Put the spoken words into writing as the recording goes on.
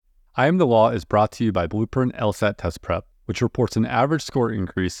I Am the Law is brought to you by Blueprint LSAT Test Prep, which reports an average score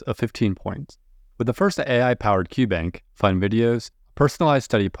increase of 15 points. With the first AI-powered QBank, fun videos, personalized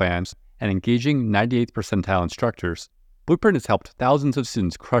study plans, and engaging 98th percentile instructors, Blueprint has helped thousands of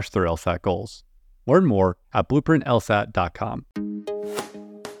students crush their LSAT goals. Learn more at BlueprintLSAT.com.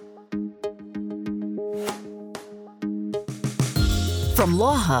 From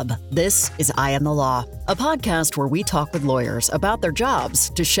Law Hub, this is I Am the Law, a podcast where we talk with lawyers about their jobs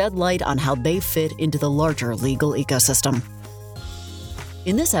to shed light on how they fit into the larger legal ecosystem.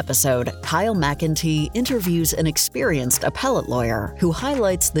 In this episode, Kyle McEntee interviews an experienced appellate lawyer who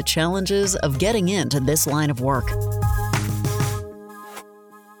highlights the challenges of getting into this line of work.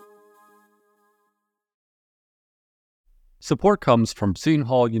 Support comes from Seton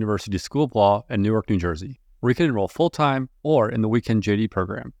Hall University School of Law in Newark, New Jersey, where you can enroll full-time or in the weekend JD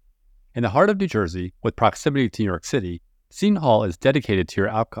program. In the heart of New Jersey, with proximity to New York City, Seton Hall is dedicated to your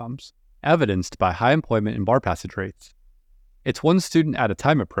outcomes, evidenced by high employment and bar passage rates. Its one student at a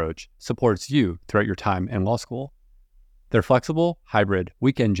time approach supports you throughout your time in law school. Their flexible, hybrid,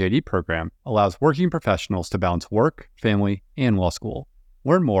 weekend JD program allows working professionals to balance work, family, and law school.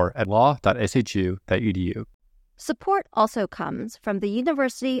 Learn more at law.shu.edu. Support also comes from the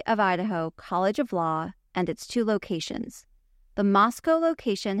University of Idaho College of Law and its two locations. The Moscow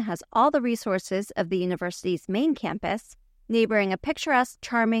location has all the resources of the university's main campus, neighboring a picturesque,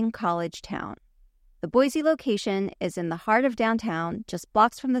 charming college town. The Boise location is in the heart of downtown, just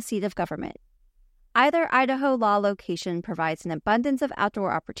blocks from the seat of government. Either Idaho Law location provides an abundance of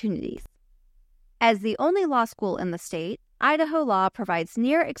outdoor opportunities. As the only law school in the state, Idaho Law provides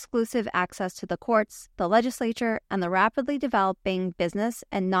near-exclusive access to the courts, the legislature, and the rapidly developing business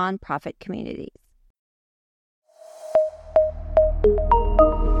and nonprofit communities.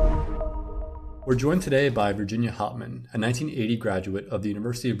 We're joined today by Virginia Hauptman, a 1980 graduate of the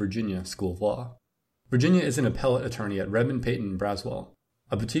University of Virginia School of Law. Virginia is an appellate attorney at Redmond, Peyton & Braswell,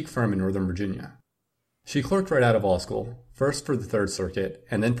 a boutique firm in Northern Virginia. She clerked right out of law school, first for the Third Circuit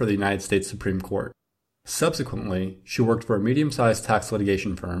and then for the United States Supreme Court. Subsequently, she worked for a medium-sized tax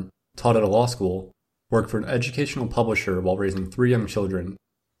litigation firm, taught at a law school, worked for an educational publisher while raising 3 young children,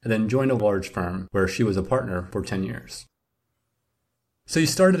 and then joined a large firm where she was a partner for 10 years. So you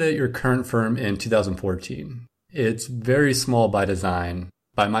started at your current firm in 2014. It's very small by design.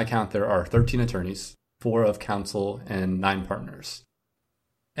 By my count, there are 13 attorneys, 4 of counsel, and 9 partners.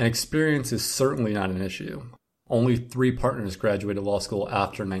 And experience is certainly not an issue. Only 3 partners graduated law school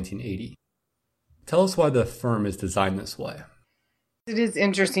after 1980. Tell us why the firm is designed this way. It is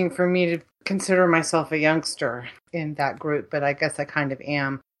interesting for me to consider myself a youngster in that group, but I guess I kind of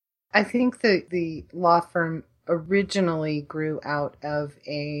am. I think that the law firm originally grew out of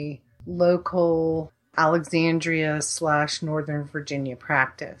a local Alexandria/Northern Virginia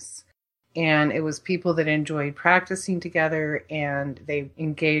practice. And it was people that enjoyed practicing together, and they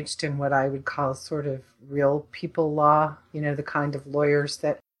engaged in what I would call sort of real people law, the kind of lawyers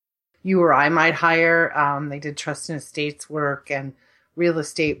that you or I might hire. They did trust and estates work and real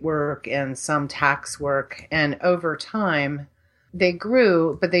estate work and some tax work. And over time, they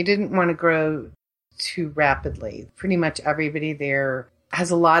grew, but they didn't want to grow too rapidly. Pretty much everybody there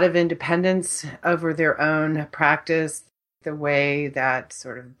has a lot of independence over their own practice, the way that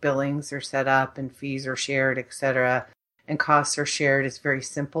sort of billings are set up and fees are shared, etc., and costs are shared is very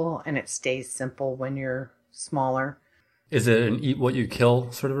simple, and it stays simple when you're smaller. Is it an eat what you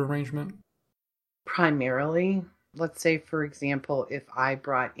kill sort of arrangement? Primarily. Let's say, for example, if I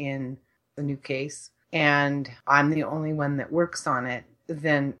brought in a new case and I'm the only one that works on it,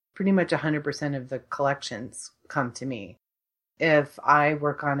 then pretty much 100% of the collections come to me. If I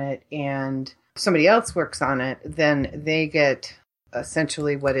work on it and somebody else works on it, then they get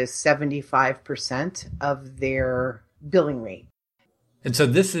essentially what is 75% of their billing rate. And so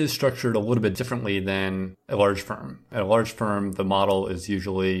this is structured a little bit differently than a large firm. At a large firm, the model is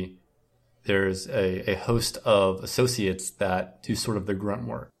usually there's a host of associates that do sort of the grunt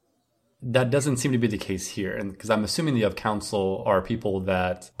work. That doesn't seem to be the case here. And because I'm assuming the of counsel are people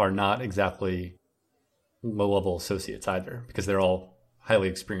that are not exactly low-level associates either, because they're all highly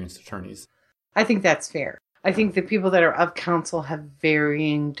experienced attorneys. I think that's fair. I think the people that are of counsel have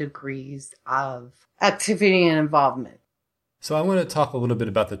varying degrees of activity and involvement. So I want to talk a little bit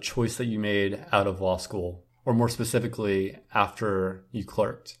about the choice that you made out of law school, or more specifically, after you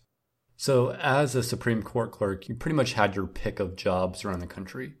clerked. So as a Supreme Court clerk, you pretty much had your pick of jobs around the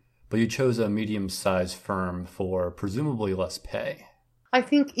country, but you chose a medium-sized firm for presumably less pay. I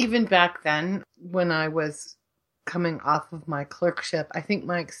think even back then, when I was coming off of my clerkship, I think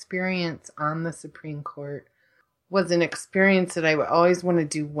my experience on the Supreme Court was an experience that I would always want to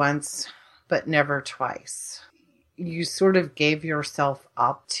do once, but never twice. You sort of gave yourself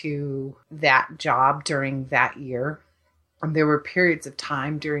up to that job during that year. And there were periods of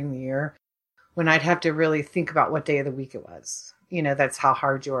time during the year when I'd have to really think about what day of the week it was. That's how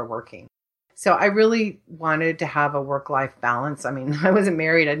hard you are working. So I really wanted to have a work-life balance. I mean, I wasn't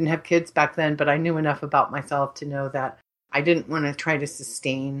married. I didn't have kids back then, but I knew enough about myself to know that I didn't want to try to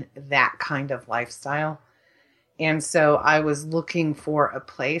sustain that kind of lifestyle. And so I was looking for a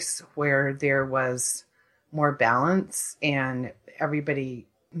place where there was more balance and everybody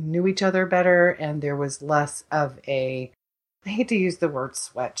knew each other better, and there was less of I hate to use the word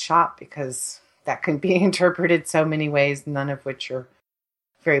sweatshop because that can be interpreted so many ways, none of which are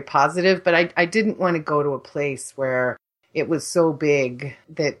very positive. But I didn't want to go to a place where it was so big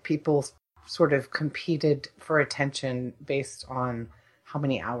that people sort of competed for attention based on how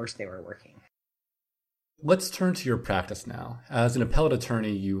many hours they were working. Let's turn to your practice now. As an appellate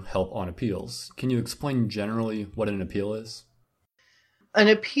attorney, you help on appeals. Can you explain generally what an appeal is? An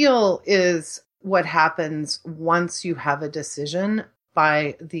appeal is what happens once you have a decision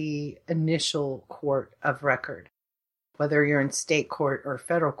by the initial court of record. Whether you're in state court or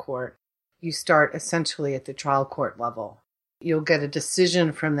federal court, you start essentially at the trial court level. You'll get a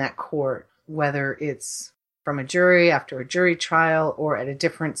decision from that court, whether it's from a jury after a jury trial or at a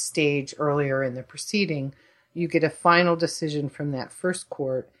different stage earlier in the proceeding. You get a final decision from that first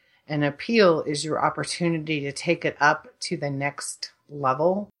court. An appeal is your opportunity to take it up to the next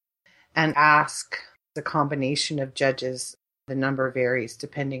level and ask the combination of judges, the number varies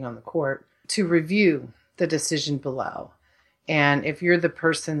depending on the court, to review the decision below. And if you're the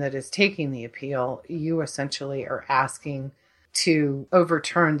person that is taking the appeal, you essentially are asking to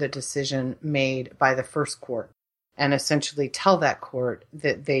overturn the decision made by the first court and essentially tell that court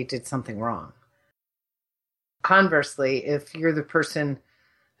that they did something wrong. Conversely, if you're the person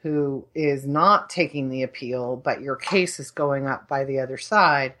who is not taking the appeal, but your case is going up by the other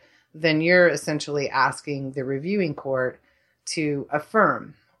side, then you're essentially asking the reviewing court to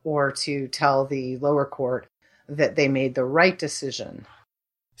affirm or to tell the lower court that they made the right decision.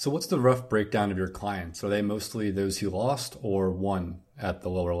 So what's the rough breakdown of your clients? Are they mostly those who lost or won at the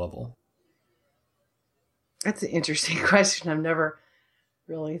lower level? That's an interesting question. I've never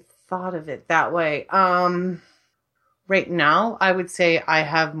really thought of it that way. Right now, I would say I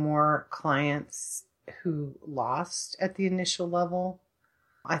have more clients who lost at the initial level.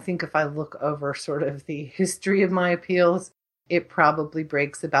 I think if I look over sort of the history of my appeals, it probably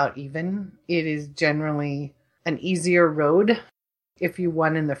breaks about even. It is generally an easier road if you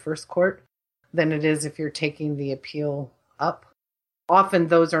won in the first court than it is if you're taking the appeal up. Often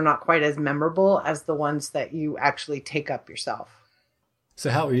those are not quite as memorable as the ones that you actually take up yourself. So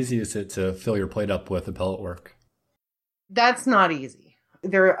how easy is it to fill your plate up with appellate work? That's not easy.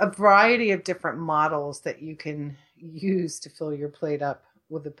 There are a variety of different models that you can use to fill your plate up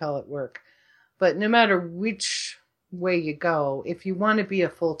with appellate work. But no matter which way you go, if you want to be a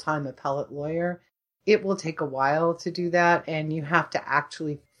full-time appellate lawyer, it will take a while to do that, and you have to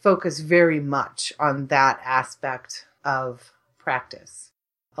actually focus very much on that aspect of practice.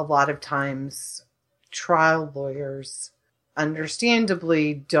 A lot of times, trial lawyers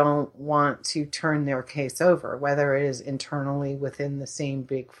understandably don't want to turn their case over, whether it is internally within the same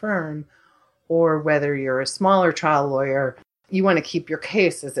big firm or whether you're a smaller trial lawyer. You want to keep your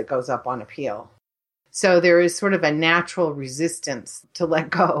case as it goes up on appeal. So there is sort of a natural resistance to let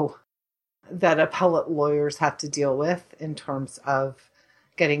go that appellate lawyers have to deal with in terms of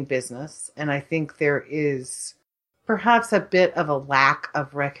getting business. And I think there is perhaps a bit of a lack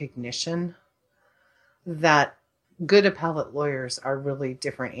of recognition that good appellate lawyers are really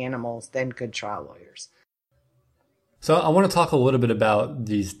different animals than good trial lawyers. So I want to talk a little bit about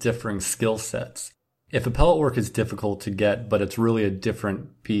these differing skill sets. If appellate work is difficult to get, but it's really a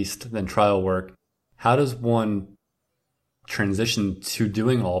different beast than trial work, how does one transition to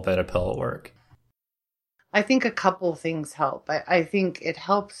doing all that appellate work? I think a couple of things help. I think it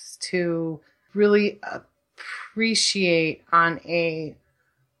helps to really appreciate on a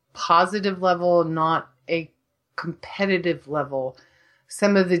positive level, not a competitive level,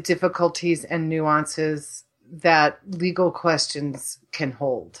 some of the difficulties and nuances that legal questions can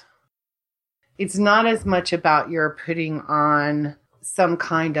hold. It's not as much about you're putting on some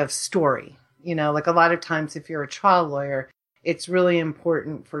kind of story. Like a lot of times if you're a trial lawyer, it's really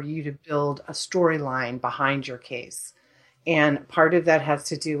important for you to build a storyline behind your case. And part of that has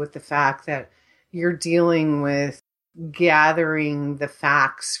to do with the fact that you're dealing with gathering the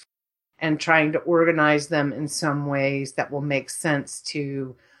facts and trying to organize them in some ways that will make sense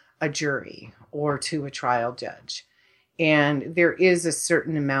to a jury or to a trial judge. And there is a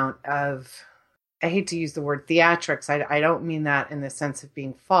certain amount of, I hate to use the word theatrics. I don't mean that in the sense of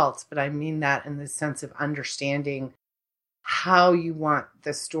being false, but I mean that in the sense of understanding how you want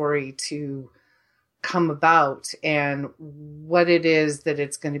the story to come about and what it is that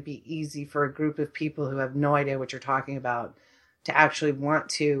it's going to be easy for a group of people who have no idea what you're talking about to actually want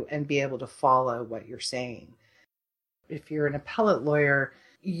to and be able to follow what you're saying. If you're an appellate lawyer,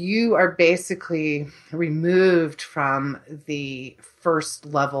 you are basically removed from the first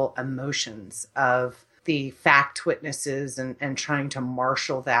level emotions of the fact witnesses and trying to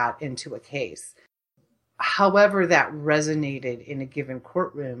marshal that into a case. However that resonated in a given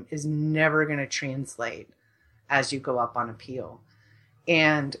courtroom is never going to translate as you go up on appeal.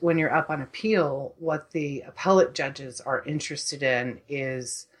 And when you're up on appeal, what the appellate judges are interested in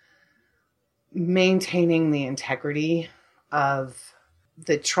is maintaining the integrity of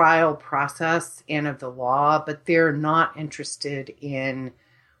the trial process and of the law, but they're not interested in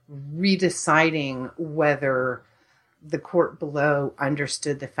redeciding whether the court below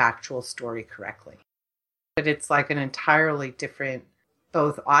understood the factual story correctly. But it's like an entirely different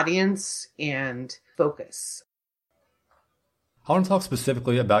both audience and focus. I want to talk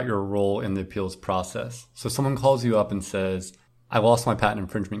specifically about your role in the appeals process. So someone calls you up and says, I lost my patent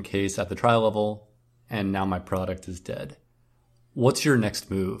infringement case at the trial level, and now my product is dead. What's your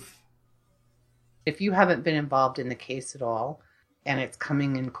next move? If you haven't been involved in the case at all, and it's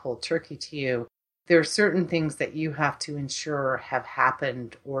coming in cold turkey to you, there are certain things that you have to ensure have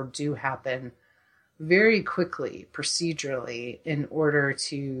happened or do happen very quickly, procedurally, in order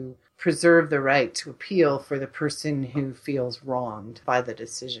to preserve the right to appeal for the person who feels wronged by the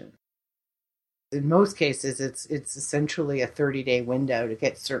decision. In most cases, it's essentially a 30-day window to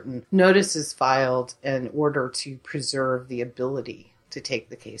get certain notices filed in order to preserve the ability to take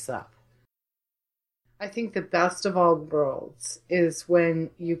the case up. I think the best of all worlds is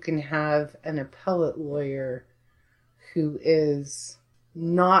when you can have an appellate lawyer who is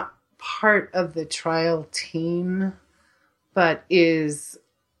not part of the trial team, but is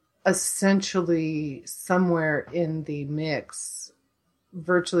essentially somewhere in the mix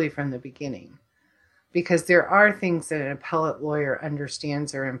virtually from the beginning. Because there are things that an appellate lawyer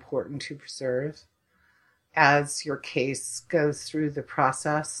understands are important to preserve as your case goes through the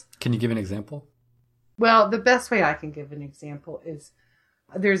process. Can you give an example? Well, the best way I can give an example is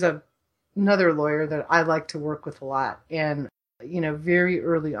there's another lawyer that I like to work with a lot. And, very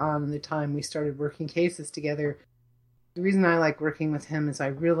early on in the time we started working cases together, the reason I like working with him is I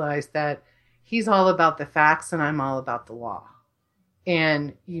realized that he's all about the facts and I'm all about the law.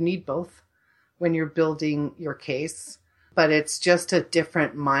 And you need both when you're building your case, but it's just a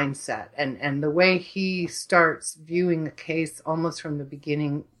different mindset. And the way he starts viewing a case almost from the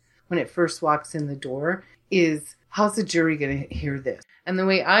beginning when it first walks in the door is, how's the jury going to hear this? And the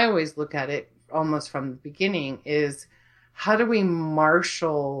way I always look at it almost from the beginning is, how do we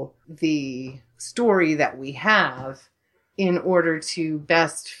marshal the story that we have in order to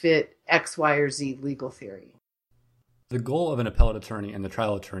best fit X, Y, or Z legal theory? The goal of an appellate attorney and the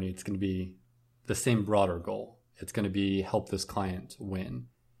trial attorney, it's going to be the same broader goal. It's going to be help this client win.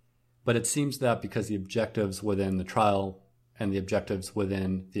 But it seems that because the objectives within the trial and the objectives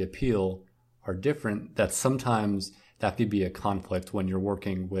within the appeal are different, that sometimes that could be a conflict when you're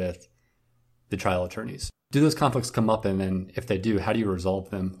working with the trial attorneys. Do those conflicts come up? And then if they do, how do you resolve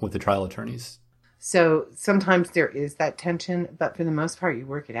them with the trial attorneys? So sometimes there is that tension, but for the most part, you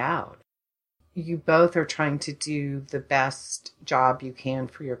work it out. You both are trying to do the best job you can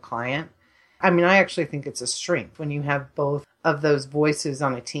for your client. I actually think it's a strength when you have both of those voices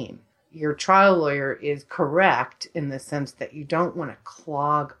on a team. Your trial lawyer is correct in the sense that you don't want to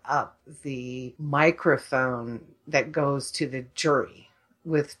clog up the microphone that goes to the jury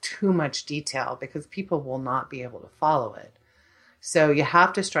with too much detail because people will not be able to follow it. So you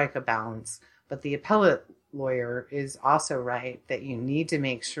have to strike a balance, but the appellate lawyer is also right that you need to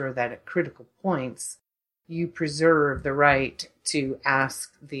make sure that at critical points you preserve the right to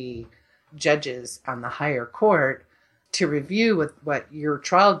ask the judges on the higher court to review with what your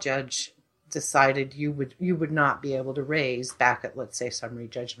trial judge decided you would not be able to raise back at, let's say, summary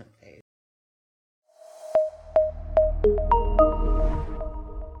judgment phase.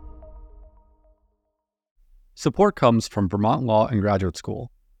 Support comes from Vermont Law and Graduate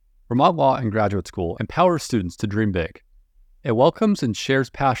School. Vermont Law and Graduate School empowers students to dream big. It welcomes and shares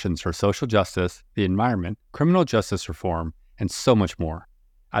passions for social justice, the environment, criminal justice reform, and so much more.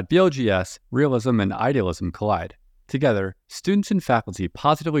 At BLGS, realism and idealism collide. Together, students and faculty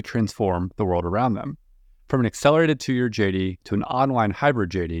positively transform the world around them. From an accelerated 2-year JD to an online hybrid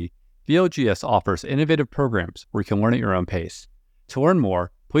JD, VLGS offers innovative programs where you can learn at your own pace. To learn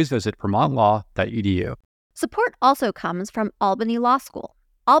more, please visit vermontlaw.edu. Support also comes from Albany Law School.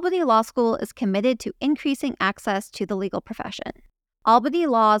 Albany Law School is committed to increasing access to the legal profession. Albany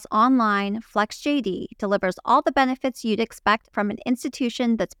Law's online FlexJD delivers all the benefits you'd expect from an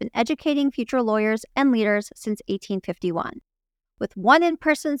institution that's been educating future lawyers and leaders since 1851. With one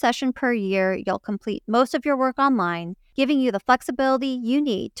in-person session per year, you'll complete most of your work online, giving you the flexibility you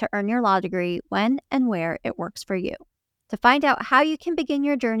need to earn your law degree when and where it works for you. To find out how you can begin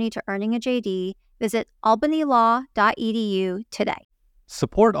your journey to earning a JD, visit albanylaw.edu today.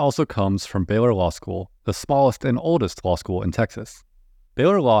 Support also comes from Baylor Law School, the smallest and oldest law school in Texas.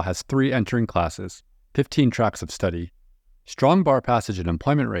 Baylor Law has 3 entering classes, 15 tracks of study, strong bar passage and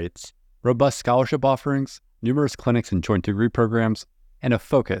employment rates, robust scholarship offerings, numerous clinics and joint degree programs, and a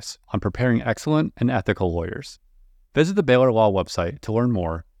focus on preparing excellent and ethical lawyers. Visit the Baylor Law website to learn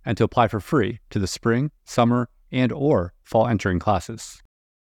more and to apply for free to the spring, summer, and/or fall entering classes.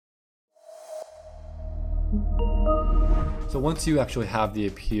 So once you actually have the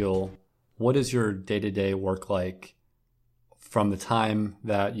appeal, what is your day-to-day work like from the time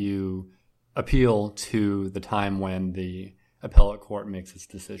that you appeal to the time when the appellate court makes its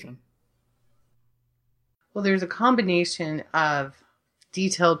decision? Well, there's a combination of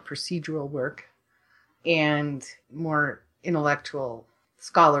detailed procedural work and more intellectual,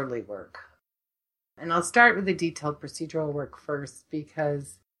 scholarly work. And I'll start with the detailed procedural work first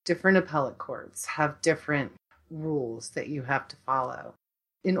because different appellate courts have different rules that you have to follow.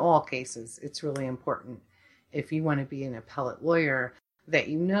 In all cases, it's really important, if you want to be an appellate lawyer, that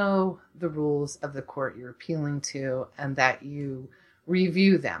you know the rules of the court you're appealing to and that you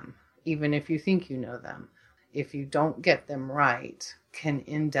review them, even if you think you know them. If you don't get them right, can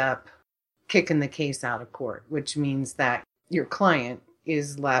end up kicking the case out of court, which means that your client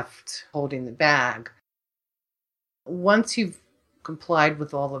is left holding the bag. Once you've complied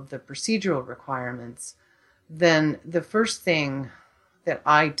with all of the procedural requirements, then the first thing that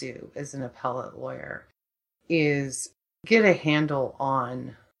I do as an appellate lawyer is get a handle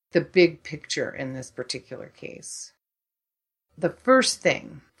on the big picture in this particular case. The first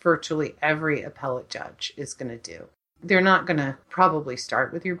thing virtually every appellate judge is going to do, they're not going to probably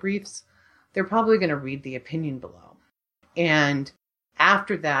start with your briefs. They're probably going to read the opinion below. And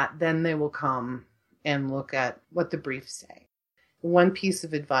after that, then they will come and look at what the briefs say. One piece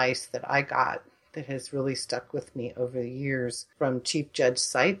of advice that I got that has really stuck with me over the years from Chief Judge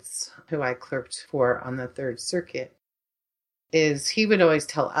Seitz, who I clerked for on the Third Circuit, is he would always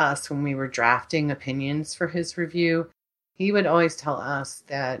tell us when we were drafting opinions for his review, he would always tell us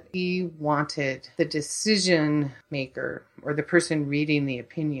that he wanted the decision maker or the person reading the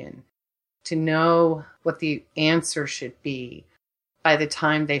opinion to know what the answer should be by the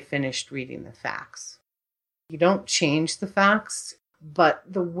time they finished reading the facts. You don't change the facts, but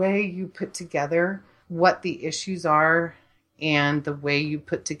the way you put together what the issues are and the way you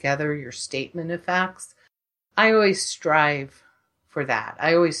put together your statement of facts, I always strive for that.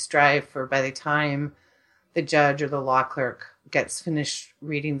 I always strive for, by the time the judge or the law clerk gets finished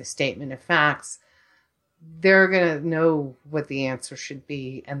reading the statement of facts, they're going to know what the answer should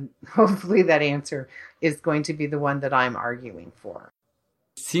be. And hopefully that answer is going to be the one that I'm arguing for.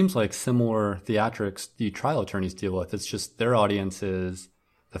 It seems like similar theatrics the trial attorneys deal with. It's just their audience is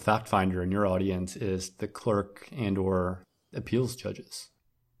the fact finder and your audience is the clerk and or appeals judges.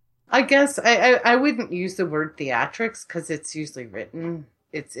 I guess I wouldn't use the word theatrics because it's usually written.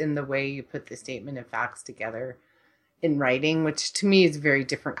 It's in the way you put the statement of facts together in writing, which to me is a very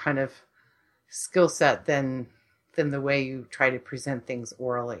different kind of skill set than the way you try to present things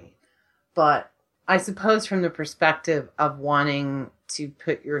orally. But I suppose from the perspective of wanting to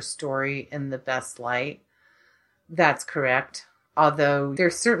put your story in the best light, that's correct. Although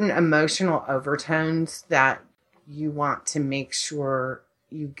there's certain emotional overtones that you want to make sure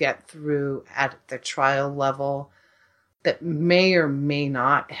you get through at the trial level that may or may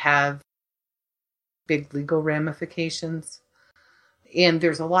not have big legal ramifications. And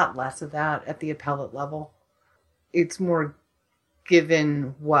there's a lot less of that at the appellate level. It's more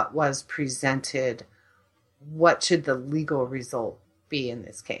given what was presented, what should the legal result be in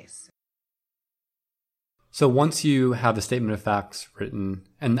this case? So once you have the statement of facts written,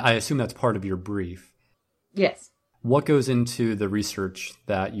 and I assume that's part of your brief. Yes. What goes into the research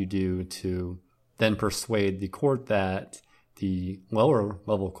that you do to then persuade the court that the lower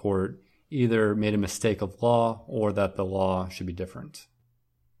level court either made a mistake of law or that the law should be different?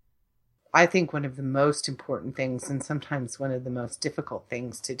 I think one of the most important things, and sometimes one of the most difficult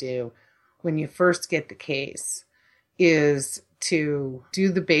things to do, when you first get the case is to do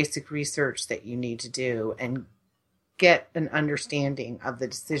the basic research that you need to do and get an understanding of the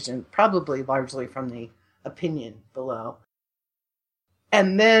decision, probably largely from the opinion below.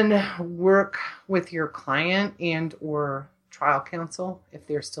 And then work with your client and or trial counsel, if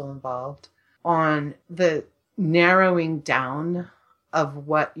they're still involved, on the narrowing down of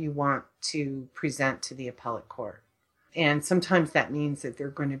what you want to present to the appellate court. And sometimes that means that there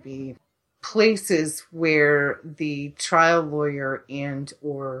are going to be places where the trial lawyer and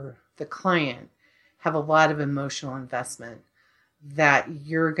or the client have a lot of emotional investment that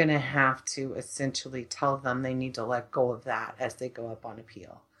you're going to have to essentially tell them they need to let go of that as they go up on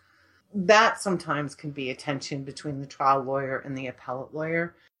appeal. That sometimes can be a tension between the trial lawyer and the appellate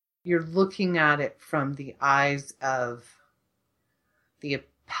lawyer. You're looking at it from the eyes of the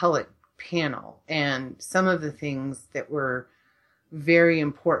appellate panel, and some of the things that were very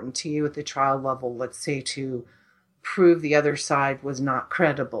important to you at the trial level, let's say to prove the other side was not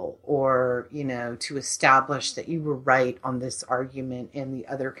credible, or, to establish that you were right on this argument and the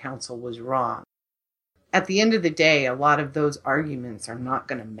other counsel was wrong. At the end of the day, a lot of those arguments are not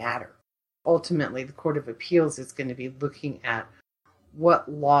going to matter. Ultimately, the Court of Appeals is going to be looking at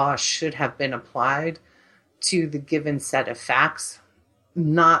what law should have been applied to the given set of facts,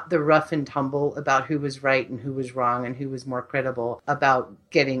 not the rough and tumble about who was right and who was wrong and who was more credible about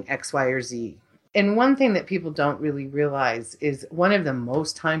getting X, Y, or Z. And one thing that people don't really realize is one of the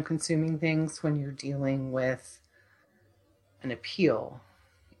most time-consuming things when you're dealing with an appeal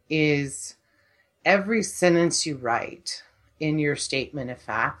is every sentence you write in your statement of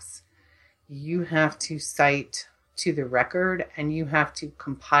facts, you have to cite to the record and you have to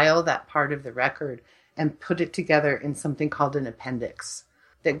compile that part of the record and put it together in something called an appendix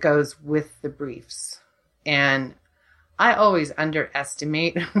that goes with the briefs. And I always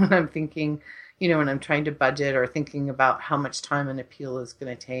underestimate when I'm thinking, when I'm trying to budget or thinking about how much time an appeal is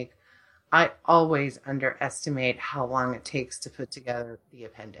going to take, I always underestimate how long it takes to put together the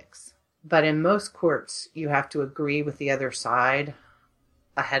appendix. But in most courts, you have to agree with the other side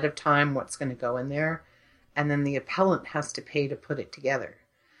ahead of time what's going to go in there, and then the appellant has to pay to put it together.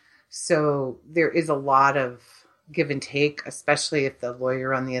 So there is a lot of give and take, especially if the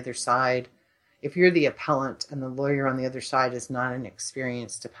lawyer on the other side, if you're the appellant and the lawyer on the other side is not an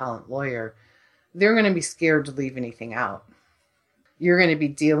experienced appellant lawyer, they're going to be scared to leave anything out. You're going to be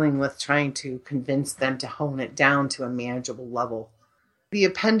dealing with trying to convince them to hone it down to a manageable level. The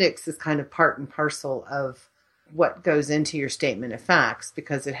appendix is kind of part and parcel of what goes into your statement of facts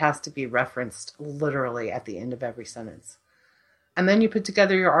because it has to be referenced literally at the end of every sentence. And then you put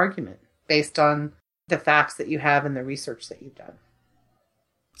together your argument based on the facts that you have and the research that you've done.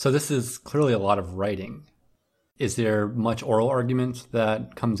 So this is clearly a lot of writing. Is there much oral argument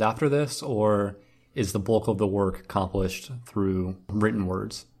that comes after this, or is the bulk of the work accomplished through written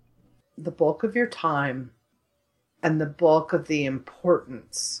words? The bulk of your time and the bulk of the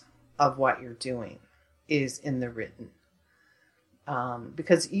importance of what you're doing is in the written.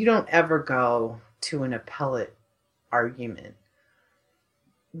 Because you don't ever go to an appellate argument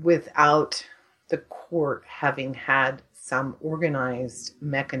without the court having had some organized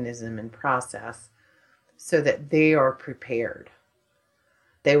mechanism and process so that they are prepared.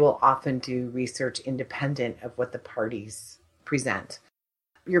 They will often do research independent of what the parties present.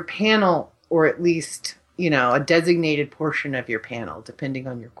 Your panel, or at least, a designated portion of your panel, depending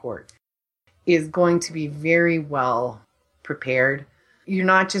on your court, is going to be very well prepared. You're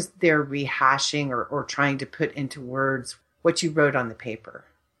not just there rehashing or trying to put into words what you wrote on the paper.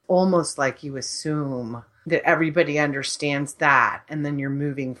 Almost like you assume that everybody understands that, and then you're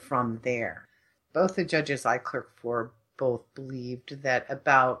moving from there. Both the judges I clerked for both believed that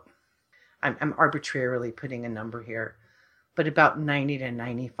about, I'm arbitrarily putting a number here, but about 90 to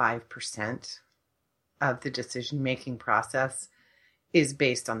 95% of the decision-making process is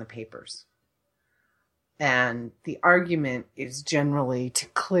based on the papers. And the argument is generally to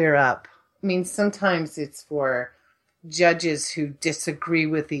clear up. Sometimes it's for judges who disagree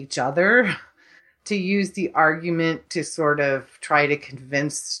with each other to use the argument to sort of try to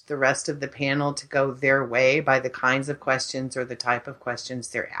convince the rest of the panel to go their way by the kinds of questions or the type of questions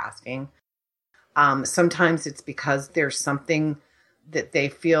they're asking. Sometimes it's because there's something that they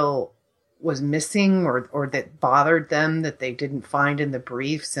feel was missing or that bothered them that they didn't find in the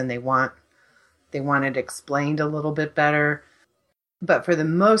briefs and they want it explained a little bit better. But for the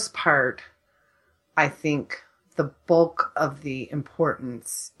most part, I think the bulk of the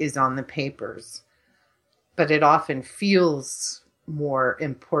importance is on the papers. But it often feels more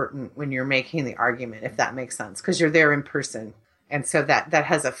important when you're making the argument, if that makes sense, because you're there in person And so that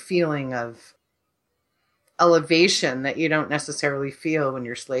has a feeling of elevation that you don't necessarily feel when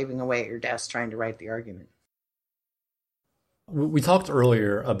you're slaving away at your desk trying to write the argument. We talked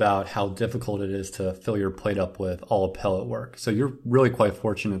earlier about how difficult it is to fill your plate up with all appellate work. So you're really quite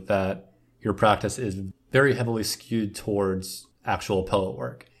fortunate that your practice is very heavily skewed towards actual appellate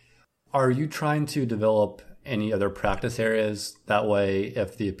work. Are you trying to develop any other practice areas? That way,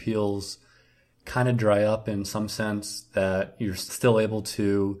 if the appeals kind of dry up in some sense, that you're still able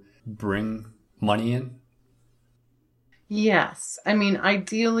to bring money in? Yes. I mean,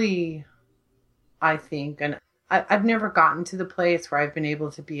 ideally, I think, and I've never gotten to the place where I've been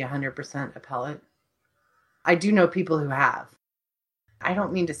able to be 100% appellate. I do know people who have. I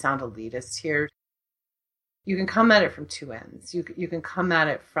don't mean to sound elitist here. You can come at it from two ends. You can come at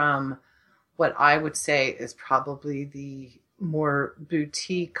it from what I would say is probably the more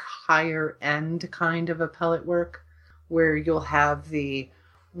boutique, higher end kind of appellate work, where you'll have the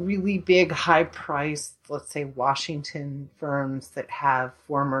really big, high priced, let's say Washington firms that have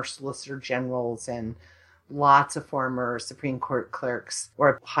former Solicitor Generals and lots of former Supreme Court clerks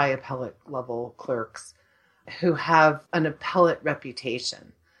or high appellate level clerks who have an appellate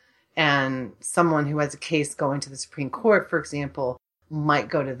reputation. And someone who has a case going to the Supreme Court, for example, might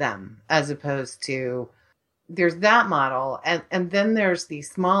go to them, as opposed to, there's that model. And then there's the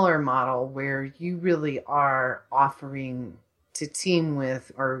smaller model where you really are offering to team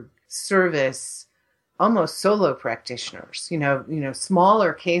with or service almost solo practitioners, you know,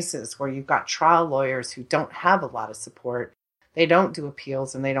 smaller cases where you've got trial lawyers who don't have a lot of support. They don't do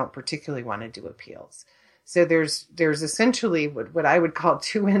appeals and they don't particularly want to do appeals. So there's essentially what I would call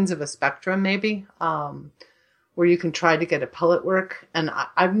two ends of a spectrum, maybe, where you can try to get appellate work. And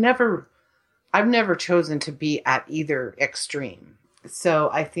I've never chosen to be at either extreme. So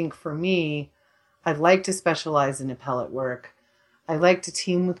I think for me, I'd like to specialize in appellate work. I like to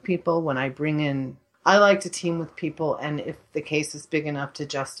team with people when I bring in. I like to team with people, and if the case is big enough to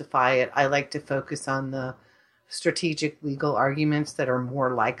justify it, I like to focus on the strategic legal arguments that are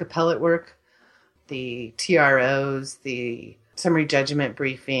more like appellate work. The TROs, the summary judgment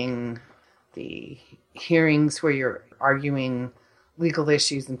briefing, the hearings where you're arguing legal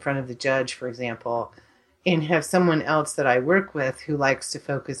issues in front of the judge, for example, and have someone else that I work with who likes to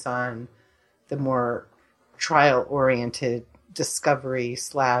focus on the more trial-oriented discovery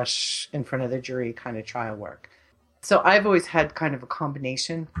 / in front of the jury kind of trial work. So I've always had kind of a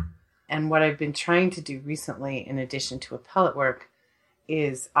combination. And what I've been trying to do recently, in addition to appellate work,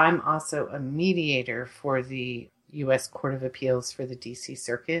 is I'm also a mediator for the U.S. Court of Appeals for the D.C.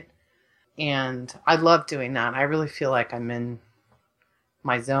 Circuit. And I love doing that. I really feel like I'm in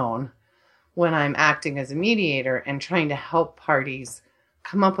my zone when I'm acting as a mediator and trying to help parties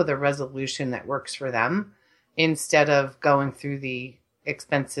come up with a resolution that works for them instead of going through the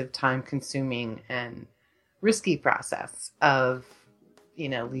expensive, time-consuming, and risky process of,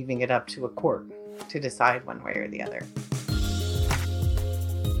 leaving it up to a court to decide one way or the other.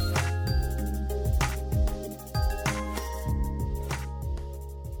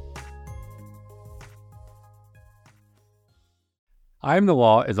 I Am the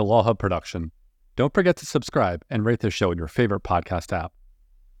Law is a LawHub production. Don't forget to subscribe and rate this show in your favorite podcast app.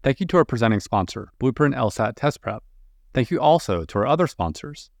 Thank you to our presenting sponsor, Blueprint LSAT Test Prep. Thank you also to our other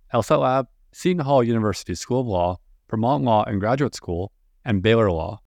sponsors, LSAT Lab, Seton Hall University School of Law, Vermont Law and Graduate School, and Baylor Law.